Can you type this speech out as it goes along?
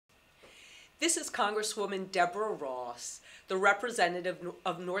This is Congresswoman Deborah Ross, the representative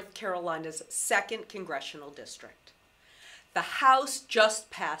of North Carolina's 2nd Congressional District. The House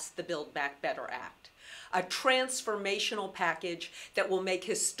just passed the Build Back Better Act, a transformational package that will make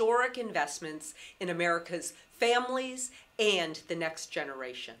historic investments in America's families and the next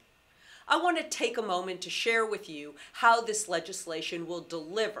generation. I want to take a moment to share with you how this legislation will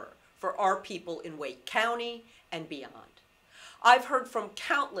deliver for our people in Wake County and beyond. I've heard from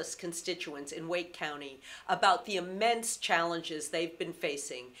countless constituents in Wake County about the immense challenges they've been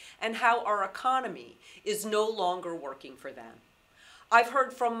facing and how our economy is no longer working for them. I've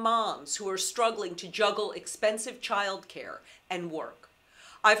heard from moms who are struggling to juggle expensive childcare and work.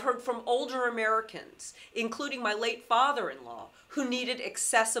 I've heard from older Americans, including my late father-in-law, who needed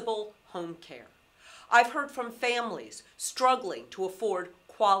accessible home care. I've heard from families struggling to afford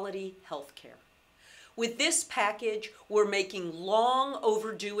quality health care. With this package, we're making long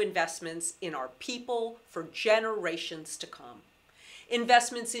overdue investments in our people for generations to come.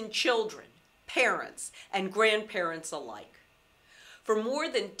 Investments in children, parents, and grandparents alike. For more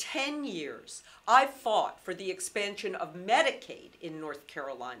than 10 years, I've fought for the expansion of Medicaid in North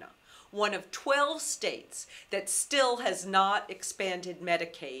Carolina, one of 12 states that still has not expanded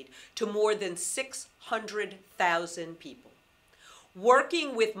Medicaid to more than 600,000 people.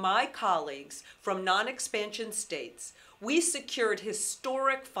 Working with my colleagues from non-expansion states, we secured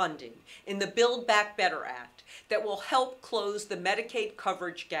historic funding in the Build Back Better Act that will help close the Medicaid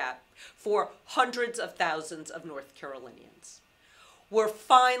coverage gap for hundreds of thousands of North Carolinians. We're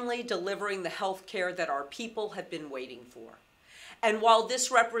finally delivering the health care that our people have been waiting for. And while this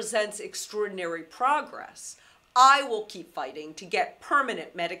represents extraordinary progress, I will keep fighting to get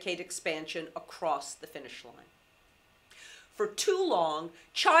permanent Medicaid expansion across the finish line. For too long,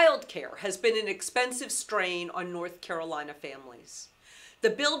 child care has been an expensive strain on North Carolina families. The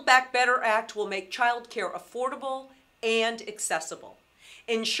Build Back Better Act will make child care affordable and accessible,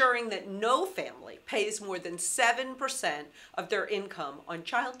 ensuring that no family pays more than 7% of their income on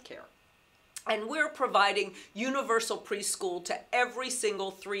child care. And we're providing universal preschool to every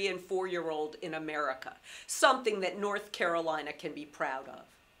single 3- and 4-year-old in America, something that North Carolina can be proud of.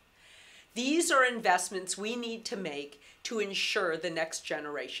 These are investments we need to make to ensure the next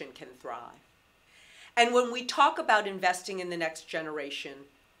generation can thrive. And when we talk about investing in the next generation,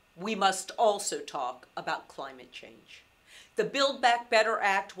 we must also talk about climate change. The Build Back Better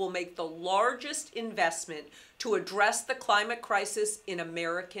Act will make the largest investment to address the climate crisis in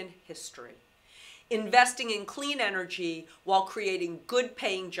American history, investing in clean energy while creating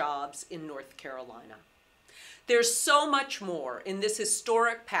good-paying jobs in North Carolina. There's so much more in this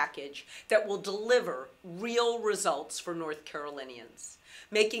historic package that will deliver real results for North Carolinians,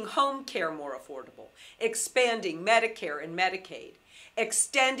 making home care more affordable, expanding Medicare and Medicaid,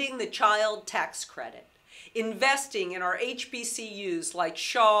 extending the child tax credit, investing in our HBCUs like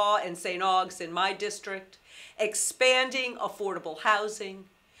Shaw and St. Aug's in my district, expanding affordable housing.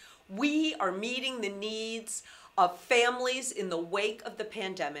 We are meeting the needs of families in the wake of the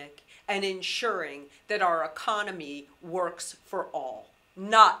pandemic and ensuring that our economy works for all,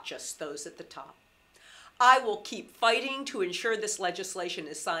 not just those at the top. I will keep fighting to ensure this legislation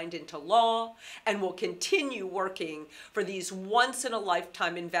is signed into law and will continue working for these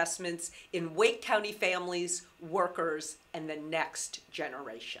once-in-a-lifetime investments in Wake County families, workers, and the next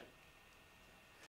generation.